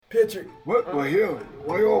Patrick. What? We're here.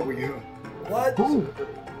 Why are we here? What? Who?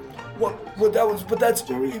 What that was, but that's...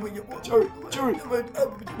 Jerry.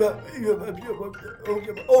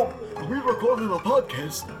 Oh, We recorded a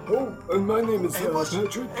podcast. oh. And my name is Ambush?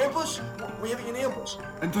 Patrick. Ambush? We're having an ambush.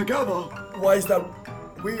 And together, Why is that?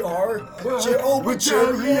 We are... we're we're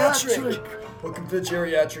Jerryatrick. Jerryatrick. Welcome to the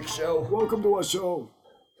Jerryatrick Show. Welcome to our show.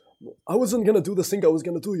 I wasn't gonna do the thing I was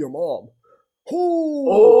gonna do your mom.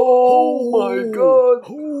 Oh my God.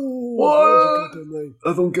 What?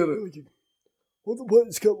 I don't get it.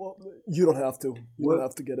 You don't have to. You What? don't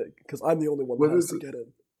have to get it because I'm the only one What that has is to it? get it.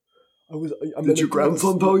 I'm Did gonna your do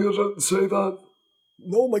grandson this- tell you to say that?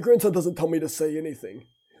 No, my grandson doesn't tell me to say anything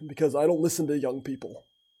because I don't listen to young people.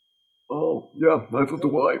 Oh, yeah, neither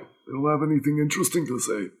do I. They don't have anything interesting to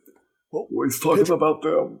say. Well, Always talking Patrick- about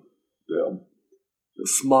their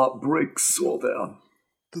smart bricks or their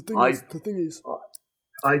the thing is,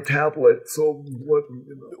 iTablet. So what?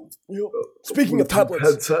 speaking of Bluetooth tablets,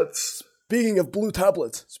 headsets. speaking of blue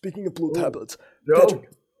tablets, Yeah. Patrick,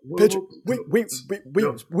 Patrick, What- wait,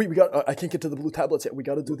 we got. I can't get to the blue tablets yet. We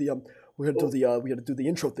got to do the we got to do the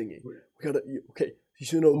intro thingy. Okay. You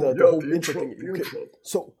should know the whole the intro intro, thingy. the Okay. intro.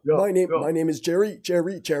 So Yeah, my yeah. name is Jerry.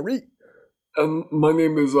 And my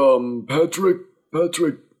name is Patrick.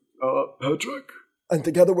 Patrick. And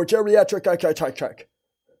together we're Jerryatrick.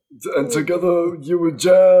 And together you were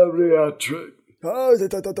Jerryatrick.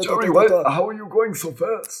 Jerry, how are you going so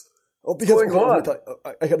fast? Oh, because going on?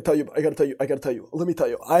 I gotta tell you. Let me tell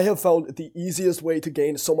you. I have found the easiest way to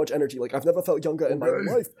gain so much energy. Like I've never felt younger in my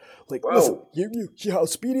Okay. life. Like Wow. listen, you hear how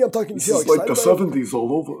speedy I'm talking. This You see is how like the excited I am? 70s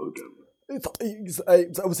all over again.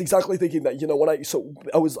 I was exactly thinking that. When I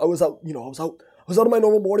was out. I was out on my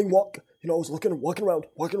normal morning walk. I was walking around.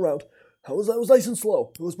 I was nice and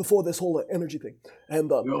slow. It was before this whole energy thing, and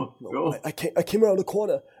Yeah. I came around the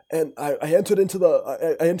corner and I entered into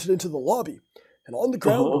the lobby, and on the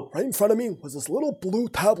ground right in front of me was this little blue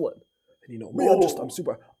tablet. And me,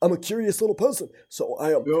 I'm a curious little person, so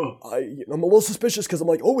I'm a little suspicious because I'm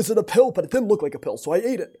like, oh, is it a pill? But it didn't look like a pill, so I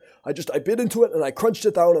ate it. I bit into it and I crunched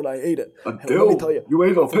it down and I ate it. And let me tell you, You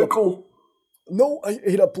ate a pickle? no, I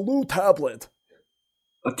ate a blue tablet.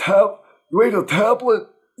 You ate a tablet?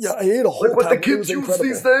 Yeah, I ate a whole Like what the tablet. It kids was use incredible.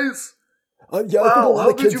 these days? Yeah, I think a Wow, lot how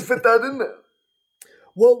of did kids. you fit that in there?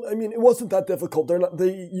 Well, I mean, it wasn't that difficult. They're not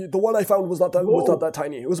the one I found was not that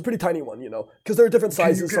tiny. It was a pretty tiny one, because there are different Can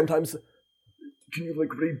you sizes get- sometimes. Can you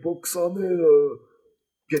read books on it or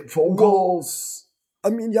get phone calls? I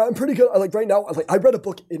mean, yeah, I'm pretty good. Right now, I read a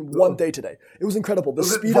book in one day today. It was incredible. The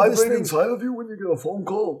Does it speed of this vibrate thing. inside of you when you get a phone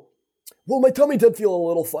call? Well, my tummy did feel a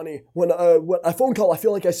little funny when a phone call. I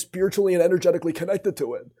feel like I spiritually and energetically connected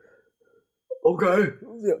to it. Okay.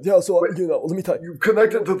 Yeah. So Wait. let me tell you. You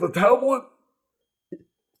connected to the tablet?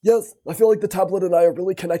 Yes, I feel like the tablet and I are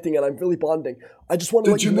really connecting, and I'm really bonding. I just want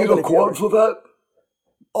to let Did you know need that a if cord for that?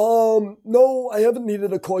 No, I haven't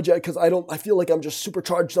needed a cord yet because I feel like I'm just super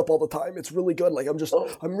charged up all the time. It's really good. Like I'm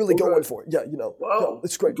really okay. going for it. Yeah, Wow.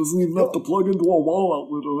 it's great. It doesn't even have to plug into a wall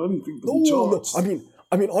outlet or anything to be No, charged.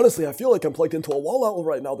 I mean, honestly, I feel like I'm plugged into a wall outlet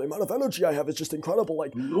right now. The amount of energy I have is just incredible.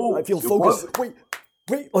 Like, No, I feel it focused. wasn't.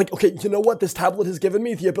 Wait, like, okay, you know what? This tablet has given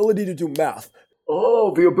me the ability to do math.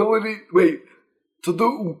 Oh, the ability. Wait. To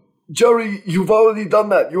do. Jerry, you've already done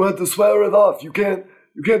that. You had to swear it off. You can't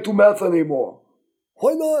do math anymore.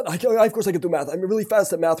 Why not? Of course I can do math. I'm really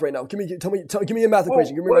fast at math right now. Give me a math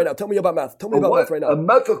equation. Give me what? right now. Tell me about math. Tell me about math right now. A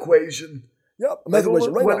math equation? Yeah, a math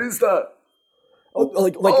equation right now. What is that?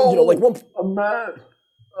 Like one. A math.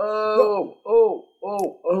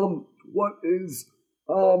 What is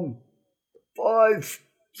 5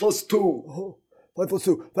 plus 2? 5 plus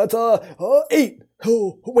 2. That's 8.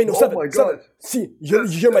 Oh, wait, no, 7. my God. 7. See, you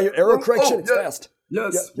hear my error correction? It's yeah. fast.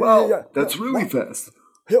 Yes. Yeah, Wow. yeah. That's really fast.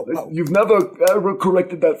 Yeah, wow. You've never ever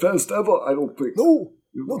corrected that fast ever, I don't think. No,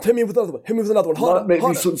 hit me with another one. Not maybe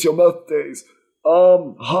Harder. since your math days.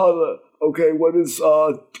 Harder. Okay, what is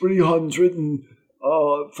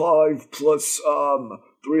 305 plus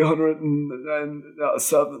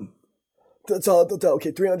 307? That's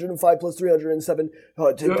okay. 305 plus 307.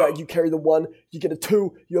 Take that. You carry the 1. You get a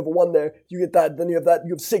 2. You have a 1 there. You get that. Then you have that.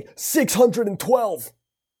 You have 612.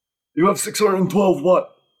 You have 612 what?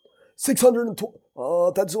 612.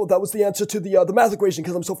 That was the answer to the math equation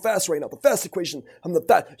because I'm so fast right now. The fast equation. I'm the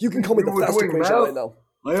fast. You can call me the were fast doing equation math? right now.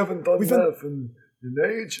 I haven't done math in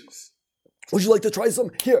ages. Would you like to try some?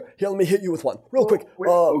 Here, let me hit you with one real quick. wait,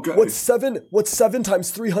 okay. What's 7 times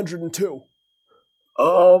 302?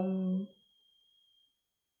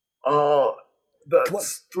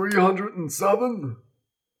 That's 307?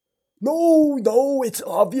 No, it's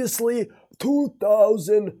obviously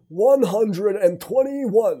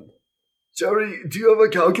 2,121. Jerry, do you have a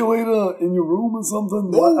calculator in your room or something?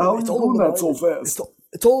 No, How are it's you all doing in the that so mind. fast?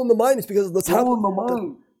 It's all in the mind. It's because of the tablet. All in the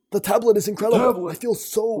mind. The tablet is incredible. tablet. I feel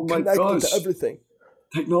so Oh my connected to gosh. everything.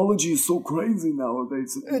 Technology is so crazy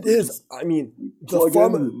nowadays. It is. I mean, the Plug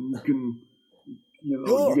farm. in and you can, you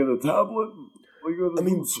Yeah. get a tablet. All you gotta I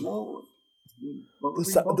mean, do is swallow it.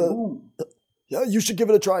 the- Yeah, you should give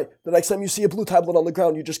it a try. The next time you see a blue tablet on the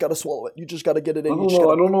ground, you just gotta swallow it. You just gotta get it in. I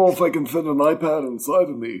don't know if I can fit an iPad inside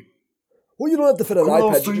of me. Well, you don't have to fit an Kudos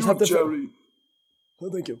iPad. to You just you, have to Jerry. Oh,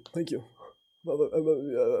 thank you.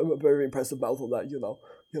 I'm a very impressive mouth on that. You know.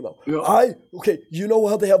 Yeah. You know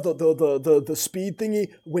how they have the speed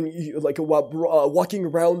thingy when you walking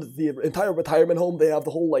around the entire retirement home. They have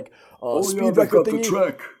the whole speed they've record got thingy. the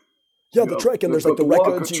Trek. Yeah, the Trek, and they've there's like got the the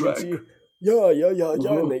walker records you can track. see. Yeah,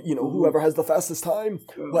 and they, whoever has the fastest time.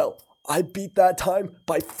 Yeah. Well, I beat that time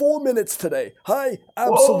by 4 minutes today. Hi,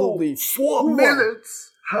 absolutely. Whoa, 4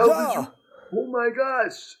 minutes? How Yeah. did you? Oh my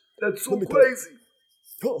gosh, that's so Let me tell you. crazy.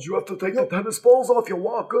 Did you have to take the tennis balls off your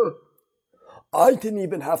walker? I didn't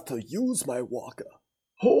even have to use my walker.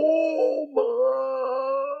 Oh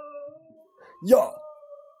my! Yeah.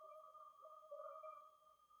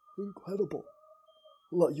 Incredible.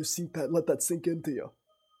 Let that sink into you.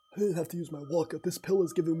 I didn't have to use my walker. This pill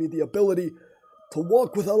is giving me the ability to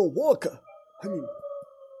walk without a walker. I mean,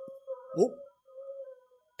 oh,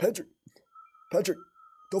 Patrick,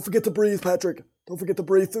 don't forget to breathe, Patrick. Don't forget to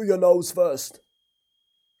breathe through your nose first.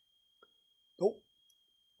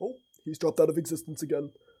 Oh, he's dropped out of existence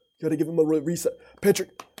again. Gotta give him a reset. Patrick,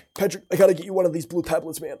 I gotta get you one of these blue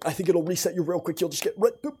tablets, man. I think it'll reset you real quick. You'll just get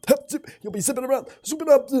right, boop, hop, zip. You'll be zipping around, zooming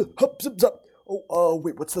up, hop, zip, zap. Oh,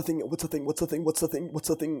 wait, what's the thing to, when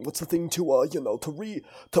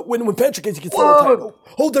Patrick is, you can tell the time.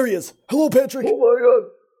 Oh, there he is. Hello, Patrick. Oh my God!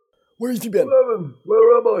 Where have you been? Evan,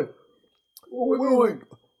 where am I? What are we doing?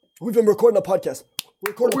 We've been recording a podcast.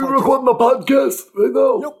 We're recording a podcast right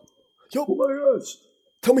now. Yep. Oh my gosh!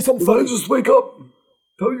 Tell me something Did I funny. just wake up?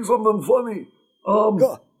 Tell you something funny.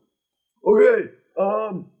 Yeah. Okay.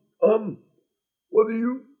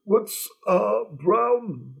 What's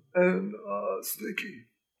brown and sticky?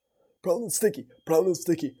 Brown and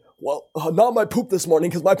sticky. Well, not my poop this morning,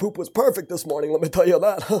 because my poop was perfect this morning, let me tell you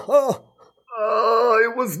that.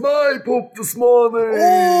 It was my poop this morning.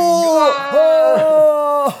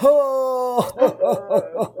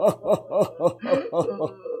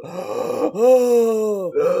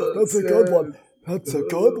 That's a good one. That's a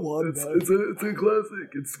good one. It's a classic.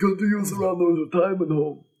 It's good to use around the retirement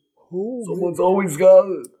home. Oh, Someone's always got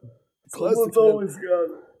it. Classic, Someone's always got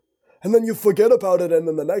it. And then you forget about it, and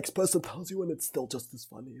then the next person tells you, and it's still just as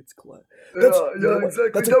funny. It's class. Exactly.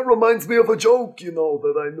 That reminds me of a joke,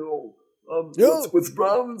 that I know. What's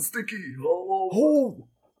brown and sticky?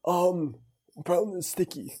 Brown and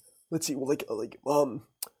sticky. Let's see.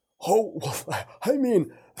 I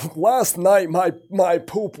mean, last night my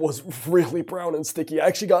poop was really brown and sticky. I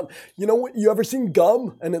actually got, you ever seen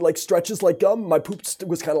gum and it stretches like gum? My poop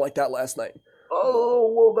was kind of like that last night. Oh,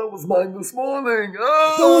 well, that was mine this morning.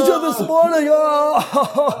 That was you this morning.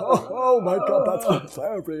 Oh my God, that's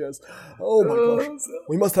hilarious. Oh my gosh,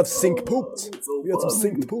 we must have sync poops. So We had some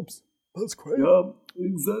funny. synced poops. That's crazy. Yeah,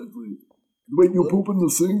 exactly. Wait, you poop in the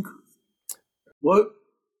sink? What?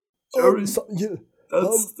 Jerry?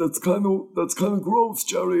 That's kind of gross,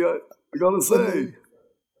 Jerry. I gotta say.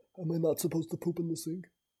 Am I not supposed to poop in the sink?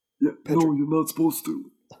 Yeah, Patrick. no, you're not supposed to.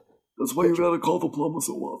 That's why you gotta call the plumber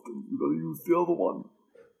so often. You gotta use the other one.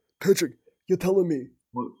 Patrick, you're telling me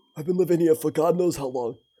What? I've been living here for God knows how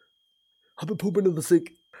long. I've been pooping in the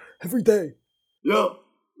sink every day. Yeah.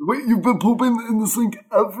 Wait, you've been pooping in the sink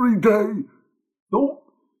every day? No,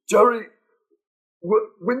 Jerry.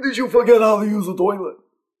 When did you forget how to use a toilet?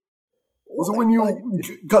 Was it when you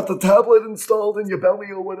got the tablet installed in your belly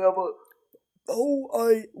or whatever?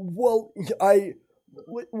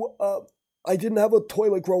 I didn't have a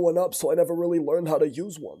toilet growing up, so I never really learned how to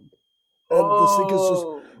use one. And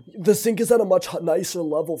the sink is at a much nicer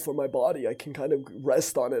level for my body. I can kind of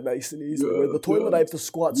rest on it nice and easy. Where the toilet, I have to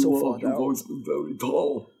squat so far down. You've always been very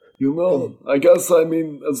tall. I guess,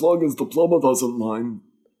 as long as the plumber doesn't mind,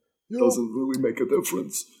 doesn't really make a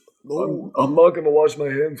difference. No. I'm not going to wash my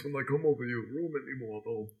hands when I come over your room anymore,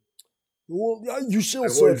 though. Well, yeah, you still I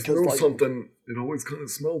should, always knew because something. It always kind of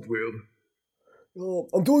smelled weird.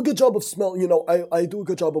 I'm doing a good job of smelling. I do a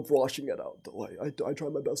good job of washing it out. Though I try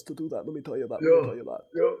my best to do that. Let me tell you that. Yeah.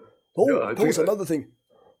 That was another thing.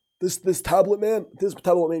 This tablet, man. This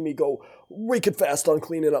tablet made me go wicked fast on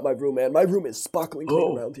cleaning up my room, man. My room is sparkling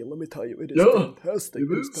clean around here. Let me tell you, it is fantastic.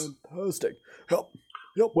 It is fantastic. Yep.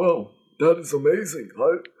 Well, That is amazing.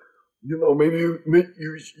 Maybe you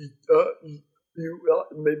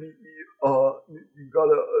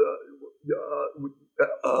gotta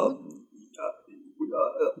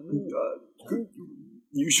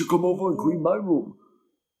you should come over and clean my room.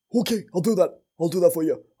 Okay, I'll do that. I'll do that for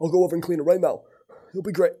you. I'll go over and clean it right now. It'll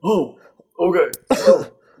be great. Oh, okay.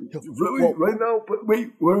 Really? Right now? But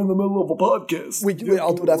wait, we're in the middle of a podcast. Wait,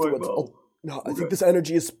 I'll do it afterwards. I think this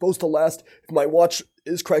energy is supposed to last. If my watch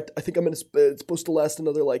is correct, I think it's supposed to last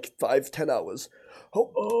another 5-10 hours.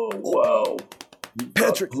 Wow. You've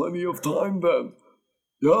Patrick, got plenty of time then.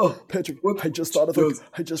 Yeah. Patrick, I just thought of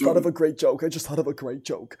a great joke. Okay.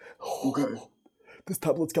 This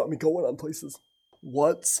tablet's got me going on places.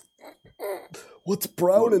 What's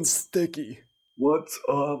brown and sticky?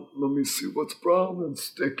 Let me see. What's brown and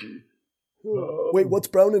sticky? Wait, what's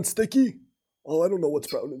brown and sticky? Oh, I don't know what's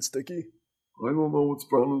brown and sticky. I don't know what's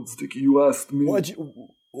brown and sticky. You asked me.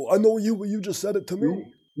 I know you just said it to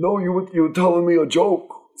me. You were telling me a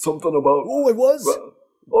joke. Something about... Oh, I was?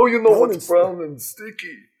 You know what's brown and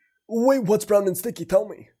sticky. Wait, what's brown and sticky? Tell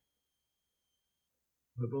me.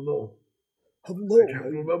 I don't know. I don't know. I can't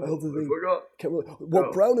remember. I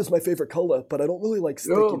forgot. Brown is my favorite color, but I don't really like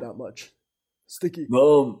sticky that much. Sticky.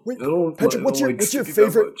 Wait, Patrick, what's your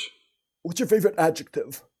favorite? What's your favorite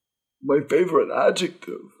adjective? My favorite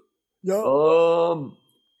adjective? Yeah. I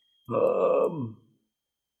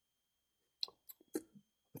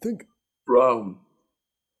think brown.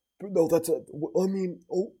 No, that's a. I mean,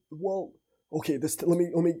 okay.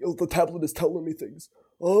 The tablet is telling me things.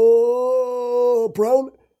 Brown.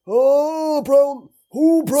 Brown. Brown.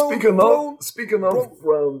 Speaking of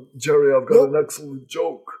brown, Jerry, I've got an excellent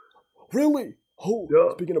joke. Really?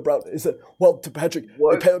 Yeah. Speaking of brown, is it? Well, to Patrick,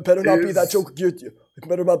 it better not be that joke. It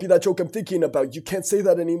better not be that joke I'm thinking about. You can't say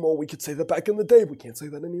that anymore. We could say that back in the day. We can't say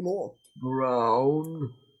that anymore.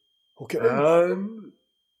 Brown. Okay. And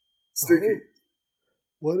sticky.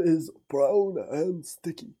 What is brown and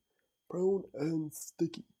sticky? Brown and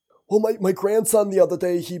sticky. Well, my grandson the other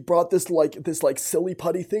day, he brought this silly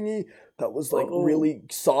putty thingy that was really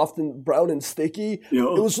soft and brown and sticky.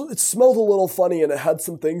 Yeah. It smelled a little funny and it had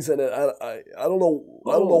some things in it. I don't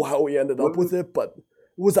know how he ended up with it, but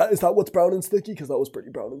is that what's brown and sticky? Because that was pretty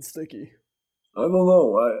brown and sticky. I don't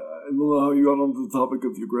know. I don't know how you got onto the topic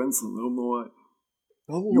of your grandson. I don't know why.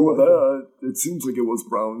 You were there. It seems like it was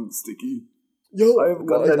brown and sticky. Yeah, I haven't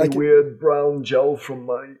got any weird brown gel from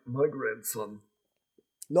my grandson.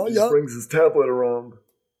 He just brings his tablet around.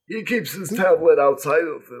 He keeps his tablet outside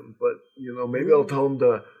of him, but maybe I'll tell him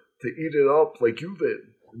to eat it up like you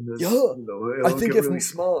did. And then, I think really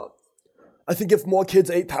smart. I think if more kids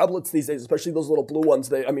ate tablets these days, especially those little blue ones,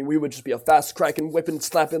 we would just be a fast cracking, whipping,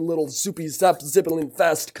 slapping little soupy zap zipping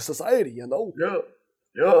fast society, Yeah.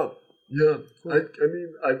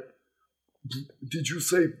 Did you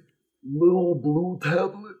say little blue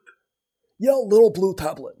tablet? Yeah, little blue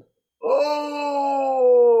tablet.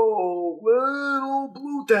 Oh, little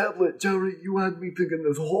blue tablet, Jerry. You had me thinking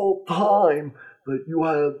this whole time that you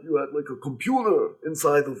had like a computer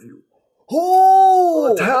inside of you.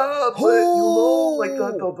 Oh, a tablet, like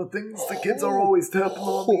the things the kids are always tapping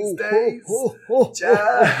on these days.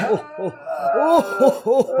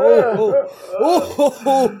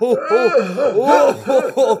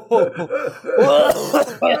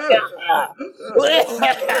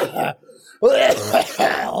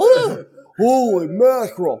 Holy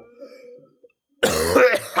mackerel.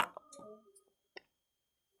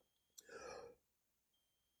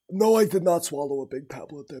 No, I did not swallow a big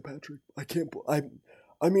tablet there, Patrick.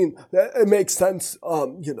 I mean, it makes sense,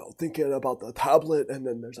 thinking about the tablet, and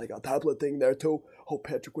then there's like a tablet thing there too. Oh,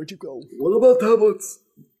 Patrick, where'd you go? What about tablets?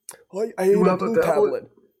 I ate a blue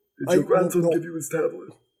tablet. Did your grandson give you his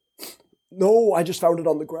tablet? No, I just found it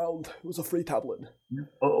on the ground. It was a free tablet.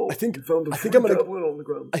 Oh, I think you found a free tablet on the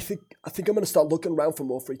ground. I think I'm gonna start looking around for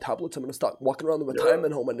more free tablets. I'm gonna start walking around the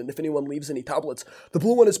retirement home, and if anyone leaves any tablets, the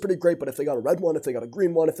blue one is pretty great. But if they got a red one, if they got a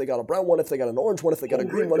green one, if they got a brown one, if they got an orange one, if they got a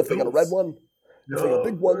green one, if they got a red one, if they got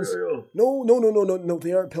big ones, no,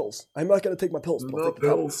 they aren't pills. I'm not gonna take my pills. They're but I'll not take the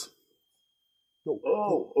pills. No.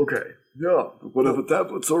 Okay. Yeah, whatever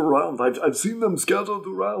tablets are around, I've seen them scattered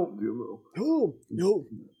around. No.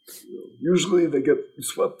 Usually they get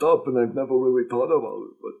swept up, and I've never really thought about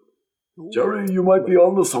it. But Jerry, you might be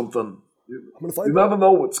onto something. I'm gonna find. You never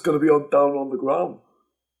know what's gonna be down on the ground.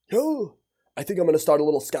 Yeah. I think I'm gonna start a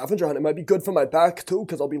little scavenger hunt. It might be good for my back too,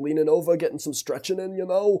 because I'll be leaning over, getting some stretching in.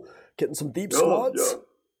 Getting some deep squats.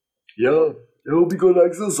 Yeah. It'll be good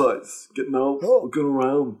exercise. Getting out, looking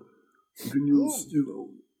around. You can use,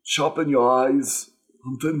 sharpen your eyes.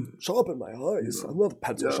 Something. Sharpen my eyes. I'm not a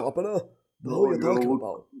pencil sharpener. What are you talking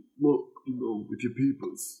about? Look with your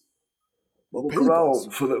peepers. Well, Look peepers.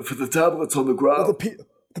 around for the tablets on the ground. Oh,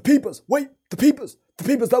 the peepers. Wait, the peepers. The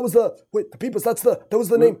peepers. That was the peepers. That was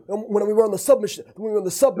the name when we were on the submission. When we were on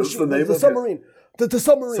the submission. That's the name the of submarine. The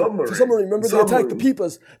submarine. The submarine. Remember they attacked the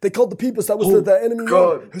peepers. They called the peepers. That was the enemy.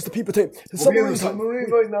 God. Who's the peeper team? The We're in the submarine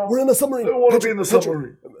right now. We're in the submarine. I don't want to be in the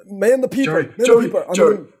submarine. Man the peeper. Jerry,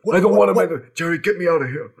 I don't want to man Jerry, get me out of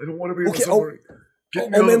here. I don't want to be in the submarine. Get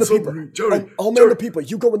me out of the submarine. Jerry, I'll man the peeper.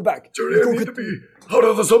 You go in the back. Jerry, I need to be out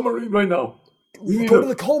of the submarine right now. Go to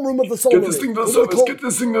the calm room of the submarine. Get this thing to service. Get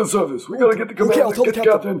this thing to service. We gotta get the commander. Okay, I'll tell the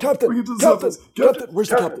captain. Captain. Where's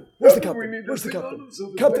the captain? Where's the captain? Where's the captain?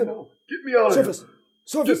 Captain. Get me out of here.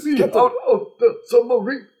 Service. Get me Captain. out of the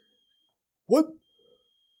submarine. What?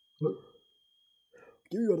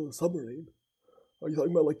 Get you out of the submarine? Are you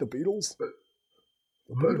talking about like the Beatles? The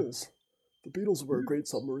Beatles. The Beatles were a great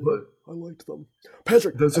submarine. I liked them.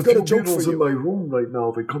 Patrick, I've got a joke for you. There's a few Beatles in my room right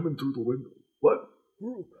now. They're coming through the window. What?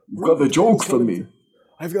 You've got a joke for me.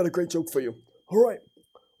 I've got a great joke for you. All right.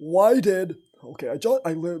 Why did... Okay, I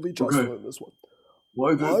literally just learned this one.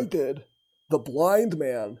 Why did the blind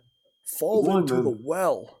man fall into the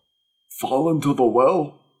well? Fall into the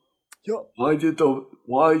well? Yeah. Why did the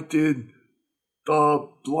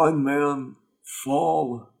blind man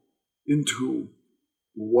fall into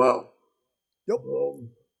the well? Yep.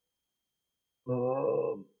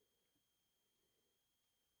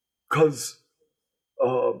 Because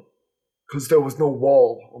there was no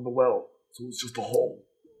wall on the well, so it was just a hole.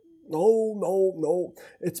 No.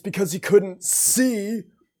 It's because he couldn't see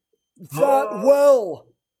that well.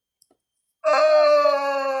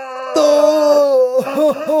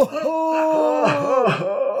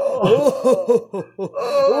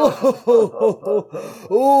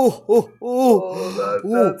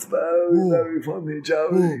 That's very funny,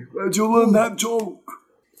 Jerry. Where'd you learn that joke?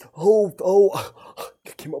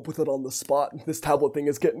 I came up with it on the spot. This tablet thing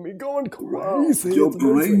is getting me going crazy. Wow, your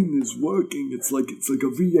brain is working. It's like a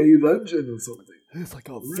V8 engine or something. It's like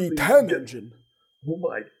a V10 engine. Oh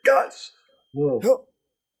my gosh! Well, yeah.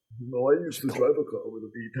 I used to drive a car with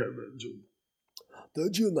a V10 engine.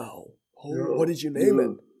 Did you now? What did you name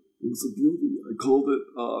it? It was a beauty. I called it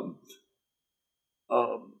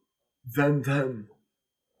Van 10.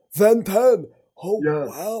 Van 10. Oh yeah,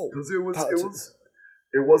 wow! Because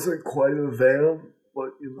it wasn't quite a van,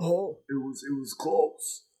 but it was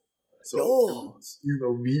close. So it was,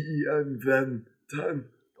 VEN Van 10.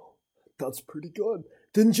 That's pretty good.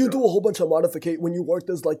 Didn't you do a whole bunch of modification when you worked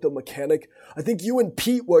as like the mechanic? I think you and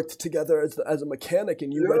Pete worked together as a mechanic,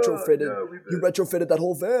 and you retrofitted that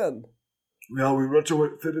whole van. Yeah, we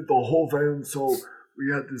retrofitted the whole van, so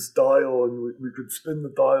we had this dial, and we could spin the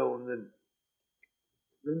dial, and then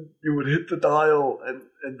you would hit the dial, and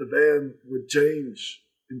the van would change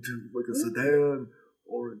into like a sedan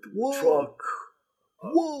or into a truck.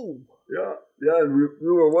 Whoa! Yeah, and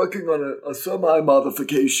we were working on a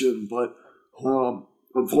semi-modification, but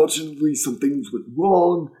unfortunately some things went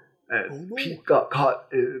wrong, and Pete got caught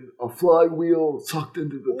in a flywheel, sucked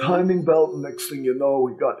into the timing belt, and next thing you know,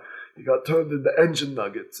 he got turned into engine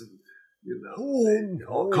nuggets, and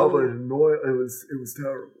all covered in oil. It was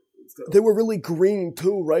terrible. They were really green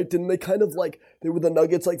too, right? Didn't they kind of like they were the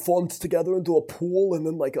nuggets like formed together into a pool, and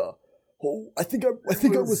then like I think I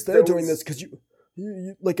was there during this because you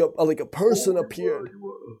like a person appeared.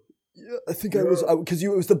 Yeah, I think I was because it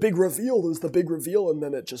was the big reveal. It was the big reveal, and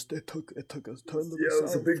then it took a turn to the south. Yeah, it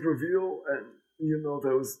was a big reveal, and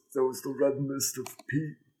there was the red mist of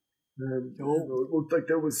Pete, and it looked like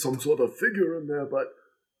there was some sort of figure in there, but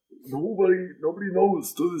nobody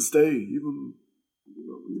knows to this day, even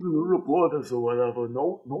the reporters or whatever.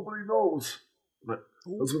 Nobody knows. But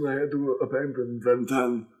that's when I had to abandon Van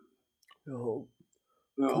 10. No.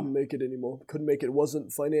 Couldn't make it anymore. Couldn't make it. It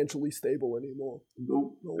wasn't financially stable anymore.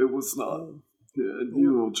 No, it was not. Yeah,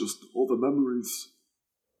 and just all the memories.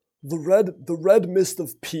 The Red Mist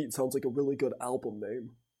of Pete sounds like a really good album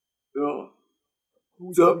name. Yeah.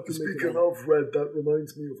 So, speaking of red, that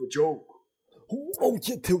reminds me of a joke. Oh,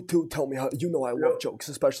 yeah, tell me how. I love jokes,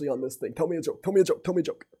 especially on this thing. Tell me a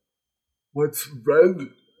joke. What's red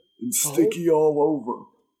and sticky all over?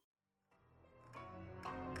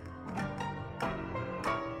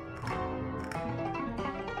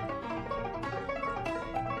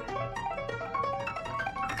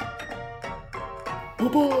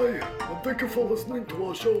 Bye-bye, and thank you for listening to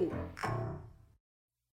our show.